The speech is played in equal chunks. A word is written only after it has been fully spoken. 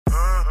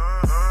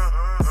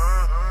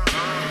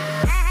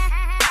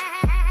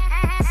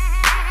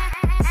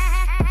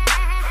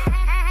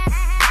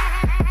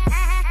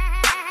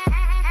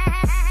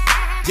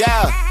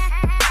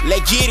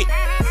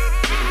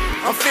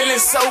Feeling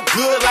so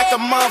good like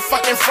a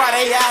motherfucking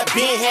Friday. I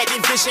been had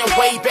the vision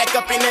way back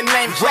up in the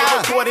name.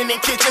 Recording in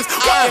kitchens,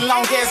 walking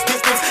long ass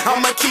distance.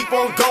 I'ma keep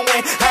on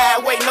going.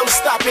 Highway, no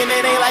stopping.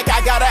 It ain't like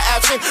I got an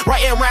option.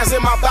 Writing rounds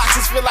in my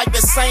boxes feel like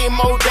the same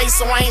old day,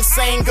 so I ain't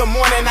saying good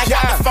morning. I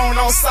got the phone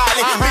on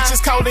silent.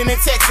 Bitches calling and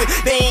texting,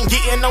 they ain't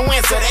getting no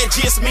answer. That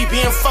just me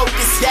being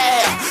focused.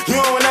 Yeah, you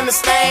don't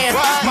understand,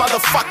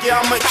 motherfucker.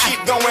 I'ma keep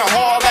going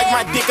hard like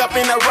my dick up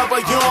in the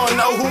rubber. You don't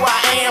know who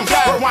I am.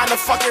 Rewind the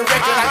fucking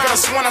record. I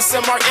could've sworn I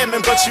said Mark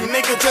Edmond, but you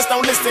niggas just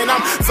don't listen. I'm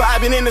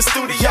vibing in the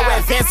studio,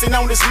 advancing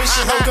on this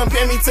mission. Don't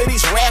compare me to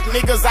these rap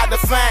niggas. I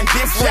define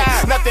different.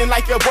 Nothing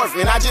like your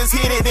boyfriend. I just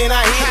hit it and I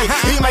hit it.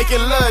 He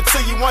making love to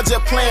you, I'm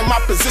just playing my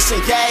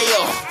position.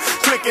 Yeah,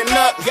 clicking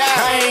up.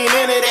 I ain't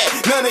into that.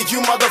 None of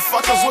you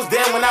motherfuckers was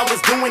there when I was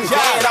doing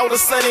that. All of a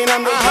sudden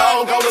I'm the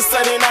dog. All of a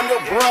sudden I'm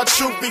your bruh.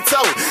 Truth be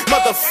told,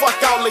 motherfuck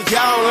all of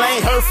y'all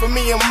ain't heard from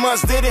me in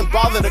months. Didn't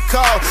bother to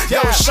call.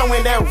 Yo,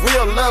 showing that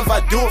real love, I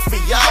do it for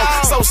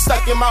y'all. So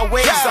stuck in my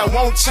ways, I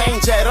won't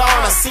change at all.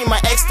 I see my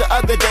ex the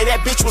other day,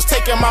 that bitch was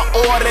taking my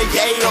order.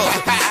 Yeah,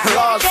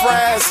 large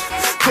fries,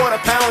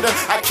 quarter pounder.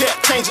 I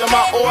kept changing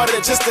my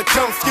order just to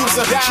confuse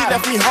her. She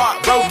left me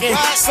heartbroken.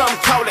 Some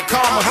call it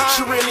karma.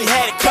 She really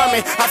had it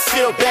coming. I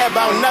feel bad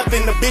about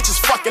nothing. The bitch is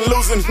fucking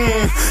losing.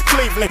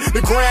 Cleveland,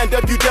 the grand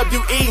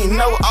WWE,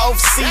 no off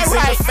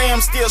season. The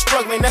fam still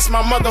struggling. That's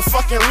my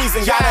motherfucking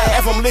reason. Gotta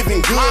have them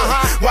living good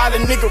while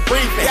the nigga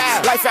breathing.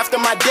 Life after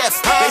my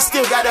death, they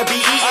still gotta be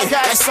eating.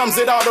 That sums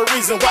it all, the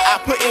reason why I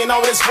put in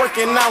all this work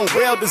and I'm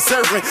well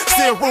deserving.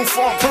 Still room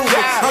for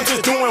improvement. I'm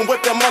just doing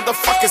what the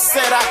motherfucker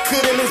said I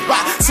could in this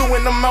box. 2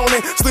 in the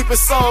morning, sleeping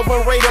so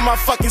overrated. My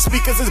fucking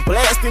speakers is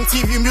blasting,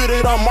 TV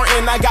muted on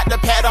Martin. I got the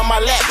pad on my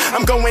lap.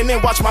 I'm going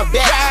in, watch my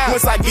back.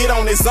 Once I get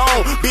on this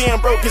zone, being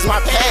broke is my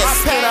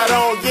past. And I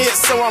don't get,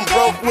 so I'm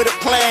broke with a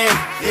plan.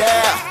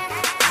 Yeah.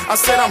 I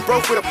said I'm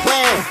broke with a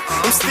plan.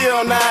 I'm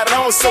still not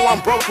on, so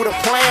I'm broke with a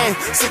plan.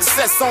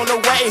 Success on the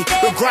way,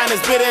 the grind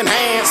is bit in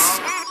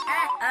hands.